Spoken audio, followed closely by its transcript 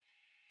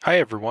Hi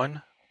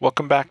everyone,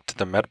 welcome back to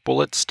the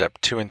MedBullets Step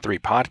 2 and 3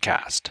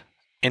 podcast.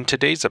 In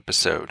today's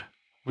episode,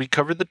 we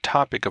cover the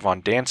topic of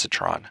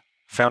Ondansetron,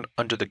 found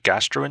under the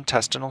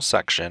Gastrointestinal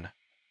section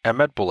at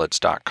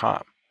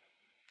medbullets.com.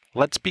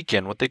 Let's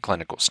begin with a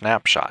clinical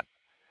snapshot.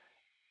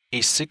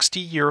 A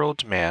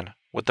 60-year-old man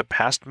with a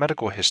past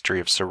medical history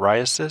of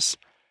psoriasis,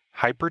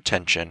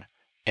 hypertension,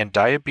 and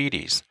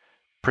diabetes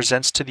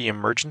presents to the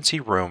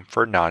emergency room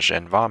for nausea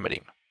and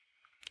vomiting.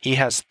 He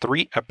has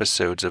 3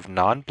 episodes of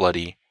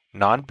non-bloody,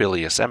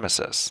 non-bilious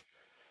emesis.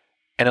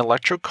 An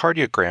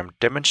electrocardiogram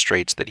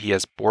demonstrates that he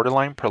has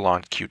borderline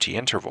prolonged QT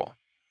interval.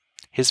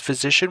 His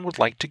physician would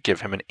like to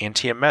give him an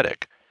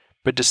antiemetic,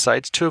 but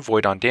decides to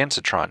avoid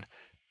ondansetron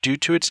due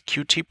to its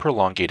QT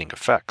prolongating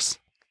effects.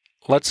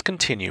 Let's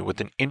continue with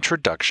an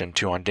introduction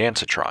to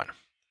ondansetron.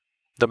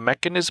 The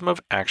mechanism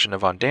of action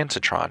of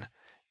ondansetron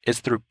is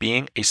through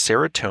being a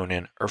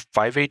serotonin or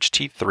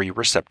 5-HT3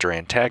 receptor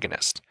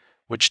antagonist,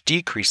 which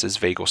decreases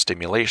vagal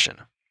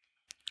stimulation.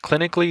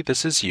 Clinically,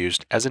 this is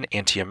used as an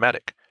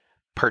antiemetic,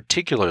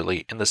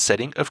 particularly in the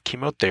setting of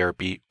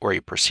chemotherapy or a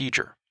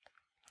procedure.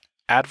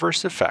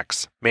 Adverse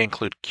effects may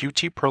include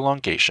QT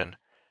prolongation,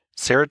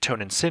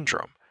 serotonin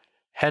syndrome,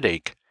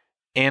 headache,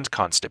 and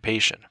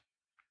constipation.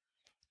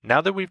 Now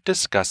that we've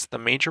discussed the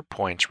major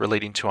points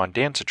relating to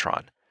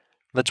ondansetron,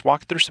 let's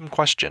walk through some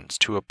questions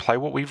to apply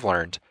what we've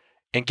learned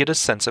and get a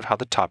sense of how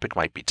the topic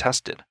might be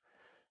tested.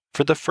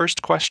 For the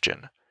first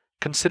question,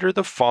 consider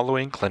the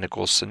following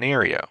clinical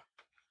scenario.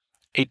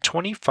 A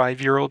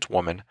 25-year-old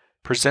woman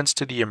presents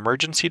to the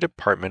emergency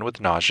department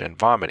with nausea and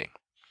vomiting.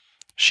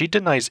 She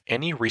denies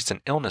any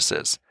recent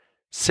illnesses,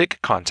 sick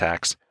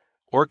contacts,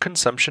 or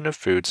consumption of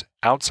foods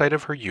outside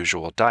of her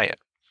usual diet.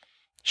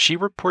 She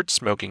reports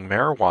smoking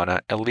marijuana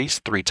at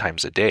least 3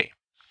 times a day.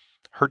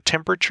 Her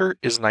temperature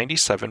is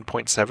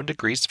 97.7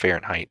 degrees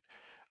Fahrenheit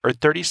or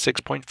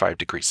 36.5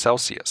 degrees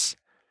Celsius.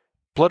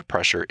 Blood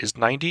pressure is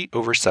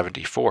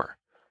 90/74.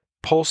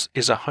 Pulse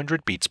is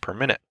 100 beats per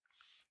minute.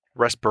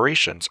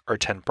 Respirations are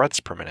 10 breaths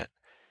per minute,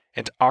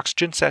 and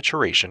oxygen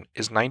saturation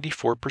is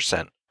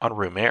 94% on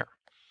room air.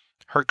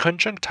 Her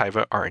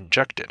conjunctiva are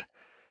injected.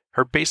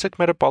 Her basic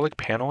metabolic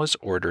panel is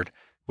ordered,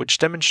 which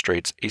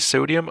demonstrates a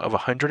sodium of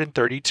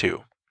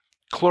 132,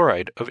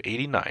 chloride of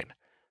 89,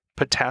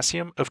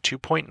 potassium of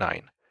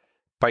 2.9,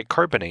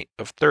 bicarbonate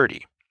of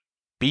 30,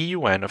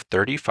 BUN of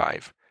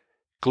 35,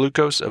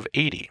 glucose of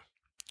 80,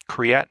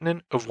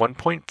 creatinine of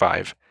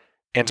 1.5,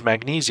 and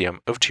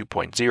magnesium of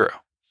 2.0.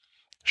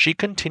 She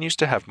continues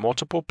to have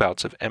multiple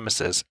bouts of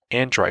emesis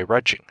and dry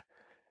retching.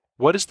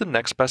 What is the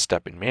next best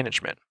step in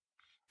management?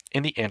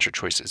 And the answer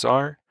choices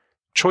are: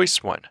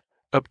 Choice 1.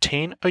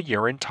 Obtain a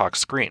urine tox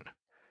screen.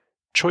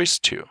 Choice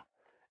 2.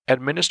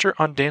 Administer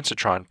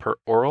ondansetron per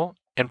oral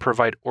and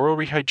provide oral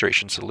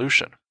rehydration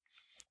solution.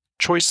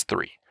 Choice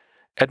 3.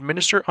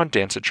 Administer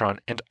ondansetron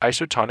and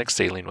isotonic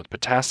saline with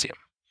potassium.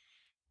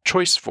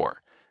 Choice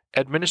 4.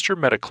 Administer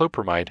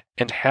metoclopramide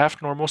and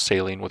half normal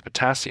saline with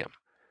potassium.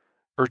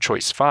 Or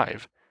choice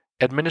 5,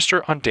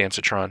 administer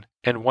ondansetron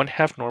and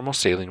 1/2 normal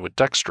saline with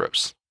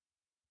dextrose.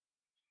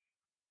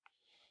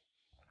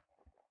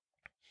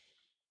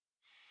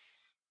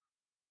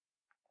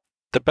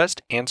 The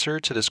best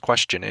answer to this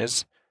question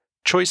is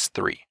choice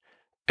 3,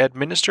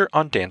 administer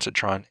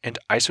ondansetron and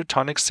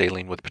isotonic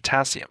saline with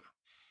potassium.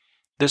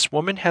 This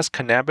woman has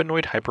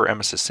cannabinoid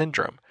hyperemesis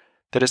syndrome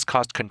that has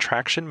caused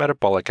contraction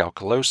metabolic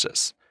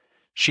alkalosis.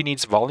 She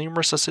needs volume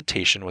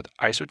resuscitation with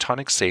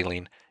isotonic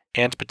saline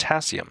and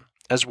potassium,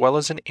 as well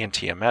as an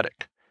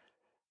antiemetic.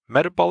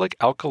 Metabolic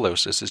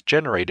alkalosis is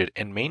generated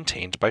and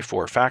maintained by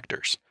 4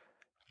 factors: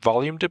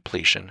 volume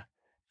depletion,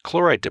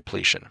 chloride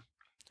depletion,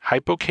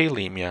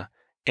 hypokalemia,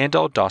 and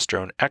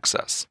aldosterone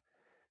excess.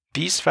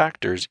 These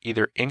factors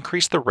either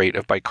increase the rate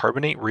of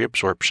bicarbonate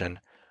reabsorption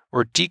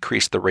or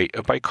decrease the rate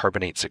of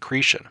bicarbonate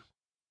secretion.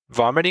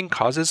 Vomiting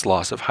causes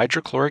loss of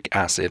hydrochloric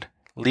acid,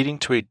 leading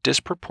to a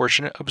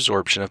disproportionate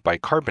absorption of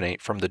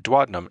bicarbonate from the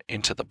duodenum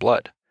into the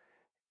blood.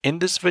 In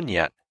this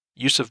vignette,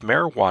 use of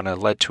marijuana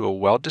led to a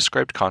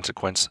well-described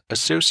consequence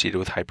associated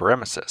with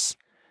hyperemesis.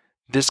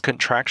 This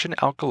contraction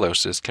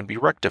alkalosis can be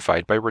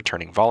rectified by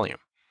returning volume.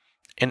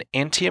 An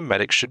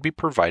antiemetic should be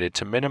provided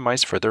to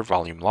minimize further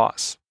volume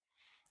loss.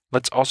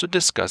 Let's also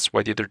discuss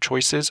why the other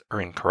choices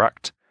are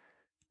incorrect.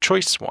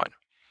 Choice 1.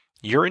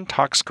 Urine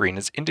tox screen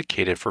is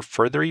indicated for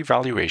further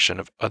evaluation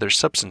of other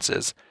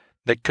substances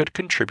that could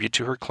contribute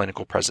to her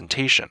clinical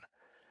presentation,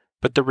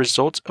 but the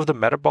results of the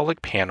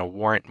metabolic panel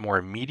warrant more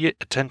immediate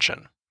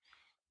attention.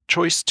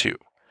 Choice 2.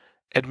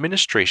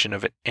 Administration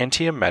of an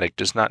antiemetic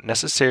does not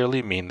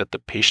necessarily mean that the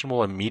patient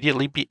will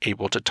immediately be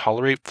able to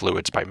tolerate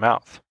fluids by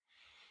mouth.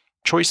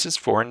 Choices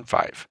 4 and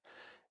 5.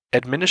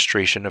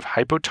 Administration of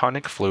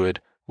hypotonic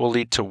fluid will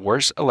lead to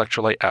worse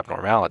electrolyte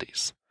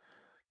abnormalities.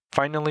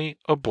 Finally,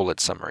 a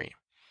bullet summary.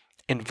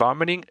 In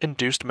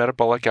vomiting-induced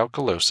metabolic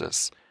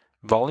alkalosis,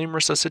 volume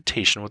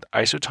resuscitation with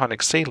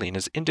isotonic saline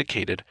is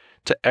indicated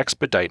to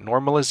expedite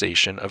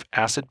normalization of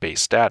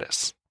acid-base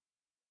status.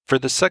 For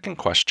the second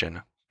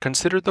question,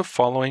 consider the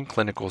following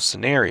clinical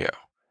scenario.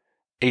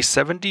 A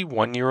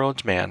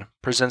 71-year-old man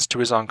presents to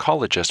his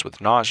oncologist with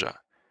nausea.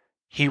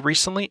 He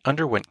recently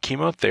underwent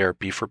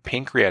chemotherapy for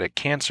pancreatic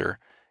cancer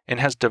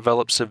and has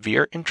developed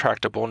severe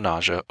intractable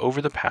nausea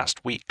over the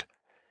past week.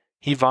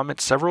 He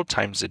vomits several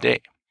times a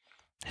day.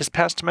 His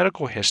past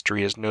medical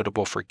history is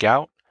notable for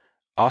gout,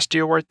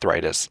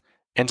 osteoarthritis,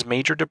 and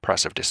major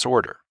depressive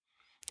disorder.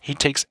 He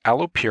takes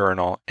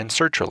allopurinol and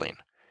sertraline.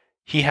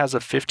 He has a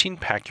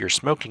 15-pack year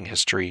smoking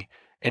history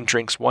and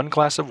drinks 1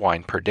 glass of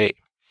wine per day.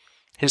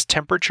 His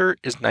temperature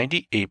is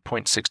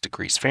 98.6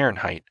 degrees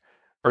Fahrenheit,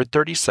 or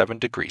 37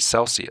 degrees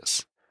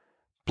Celsius.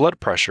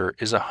 Blood pressure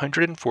is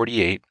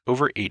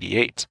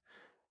 148/88.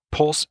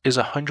 Pulse is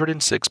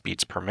 106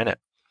 beats per minute,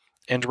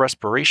 and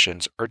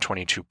respirations are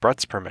 22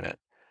 breaths per minute.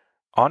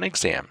 On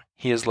exam,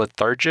 he is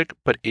lethargic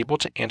but able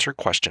to answer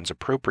questions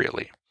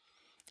appropriately.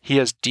 He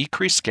has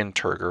decreased skin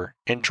turgor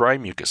and dry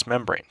mucous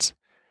membranes.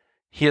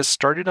 He has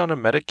started on a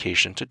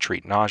medication to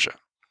treat nausea.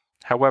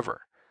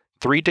 However,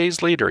 3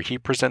 days later he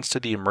presents to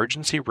the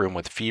emergency room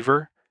with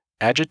fever,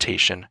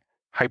 agitation,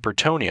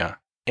 hypertonia,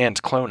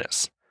 and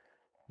clonus.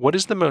 What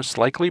is the most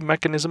likely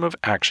mechanism of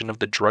action of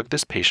the drug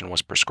this patient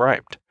was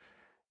prescribed?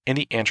 And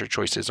the answer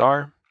choices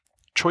are: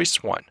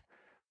 Choice 1,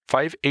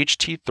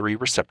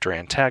 5-HT3 receptor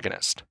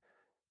antagonist.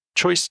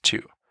 Choice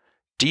 2,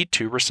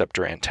 D2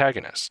 receptor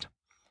antagonist.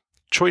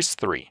 Choice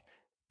 3,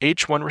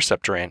 H1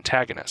 receptor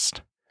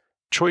antagonist.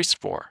 Choice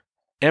 4,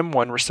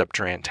 M1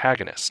 receptor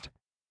antagonist.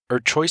 Or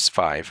Choice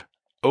 5,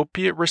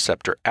 opiate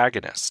receptor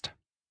agonist.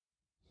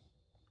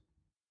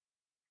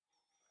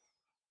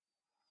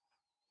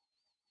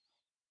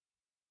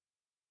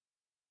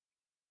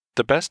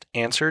 The best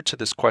answer to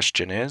this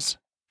question is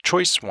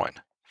Choice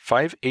 1,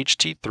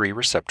 5-HT3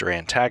 receptor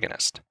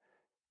antagonist.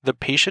 The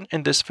patient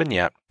in this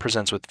vignette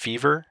presents with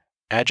fever,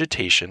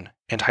 agitation,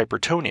 and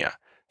hypertonia,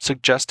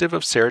 suggestive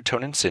of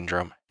serotonin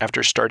syndrome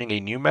after starting a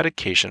new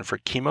medication for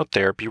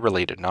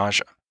chemotherapy-related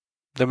nausea.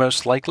 The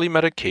most likely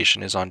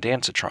medication is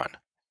Ondansetron,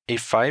 a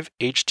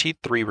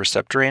 5-HT3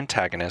 receptor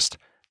antagonist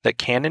that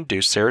can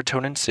induce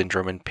serotonin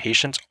syndrome in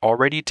patients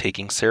already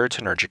taking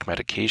serotonergic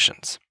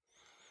medications.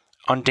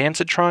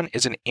 Ondansetron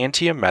is an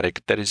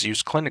antiemetic that is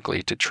used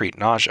clinically to treat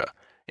nausea,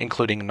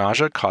 including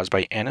nausea caused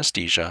by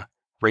anesthesia,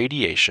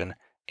 radiation,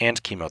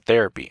 and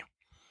chemotherapy.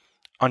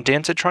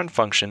 Ondansetron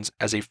functions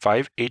as a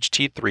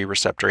 5-HT3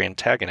 receptor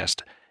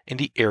antagonist in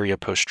the area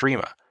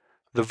postrema,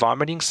 the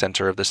vomiting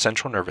center of the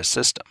central nervous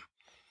system.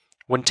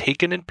 When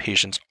taken in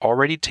patients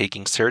already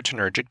taking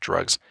serotonergic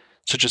drugs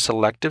such as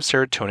selective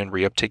serotonin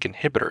reuptake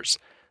inhibitors,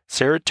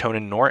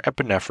 serotonin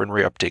norepinephrine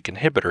reuptake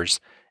inhibitors,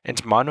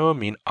 and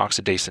monoamine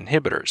oxidase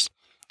inhibitors,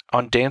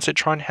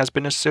 ondansetron has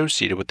been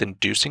associated with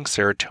inducing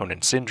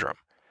serotonin syndrome.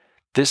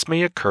 This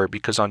may occur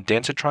because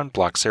ondansetron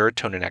blocks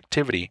serotonin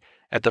activity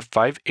at the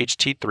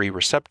 5-HT3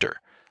 receptor,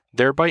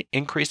 thereby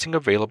increasing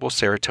available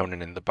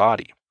serotonin in the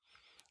body.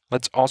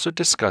 Let's also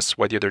discuss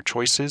why the other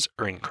choices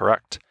are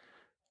incorrect.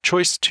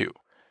 Choice 2.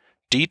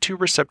 D2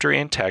 receptor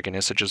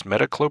antagonists such as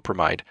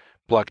metoclopramide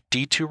block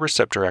D2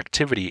 receptor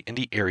activity in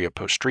the area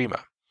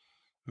postrema.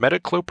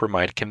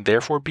 Metoclopramide can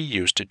therefore be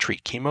used to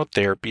treat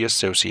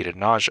chemotherapy-associated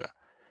nausea.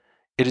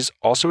 It is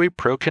also a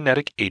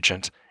prokinetic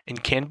agent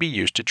and can be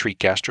used to treat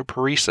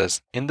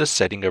gastroparesis in the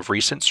setting of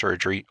recent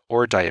surgery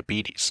or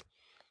diabetes.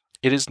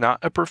 It is not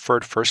a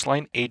preferred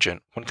first-line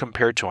agent when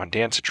compared to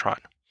ondansetron.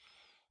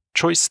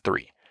 Choice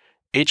 3.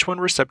 H1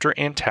 receptor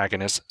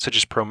antagonists such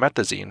as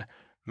promethazine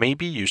may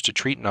be used to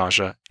treat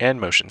nausea and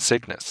motion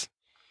sickness.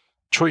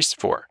 Choice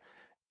 4.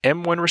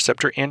 M1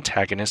 receptor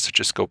antagonists such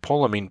as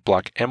scopolamine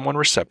block M1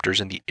 receptors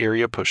in the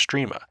area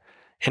postrema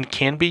and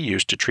can be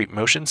used to treat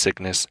motion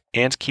sickness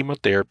and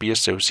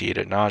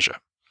chemotherapy-associated nausea.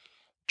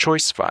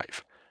 Choice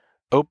 5.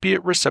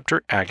 Opiate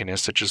receptor agonists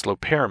such as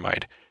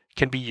loperamide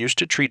can be used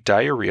to treat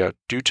diarrhea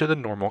due to the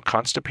normal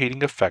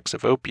constipating effects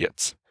of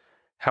opiates.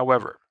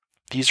 However,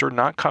 these are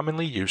not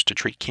commonly used to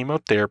treat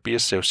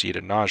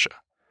chemotherapy-associated nausea.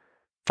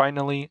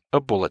 Finally,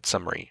 a bullet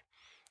summary.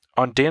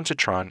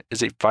 Ondansetron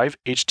is a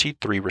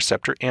 5-HT3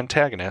 receptor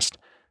antagonist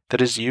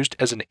that is used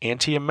as an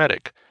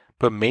antiemetic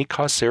but may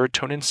cause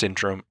serotonin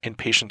syndrome in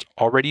patients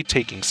already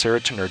taking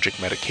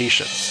serotonergic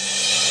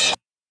medications.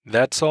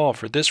 That's all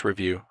for this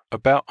review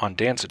about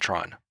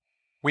Ondansetron.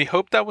 We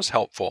hope that was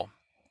helpful.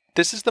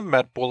 This is the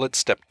MedBullets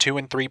Step 2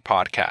 and 3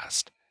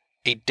 podcast,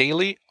 a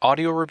daily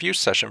audio review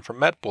session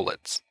from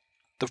MedBullets,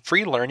 the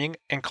free learning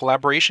and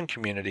collaboration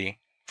community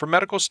for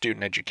medical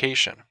student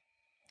education.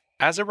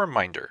 As a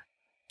reminder,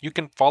 you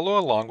can follow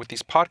along with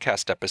these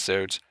podcast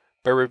episodes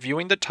by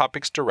reviewing the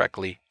topics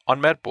directly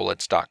on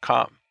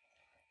medbullets.com.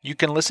 You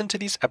can listen to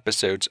these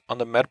episodes on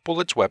the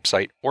MedBullets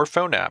website or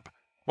phone app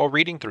while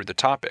reading through the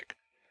topic.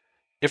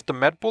 If the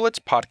MedBullets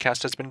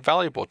podcast has been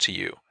valuable to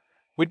you,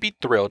 we'd be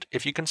thrilled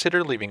if you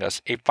consider leaving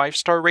us a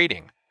 5-star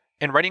rating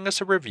and writing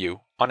us a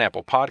review on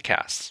Apple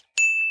Podcasts.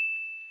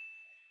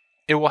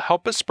 It will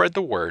help us spread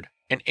the word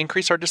and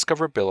increase our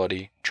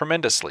discoverability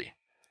tremendously.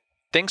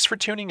 Thanks for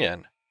tuning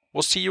in.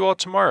 We'll see you all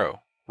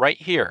tomorrow, right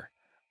here,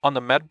 on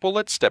the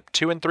MedBullets Step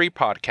 2 and 3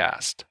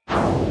 podcast.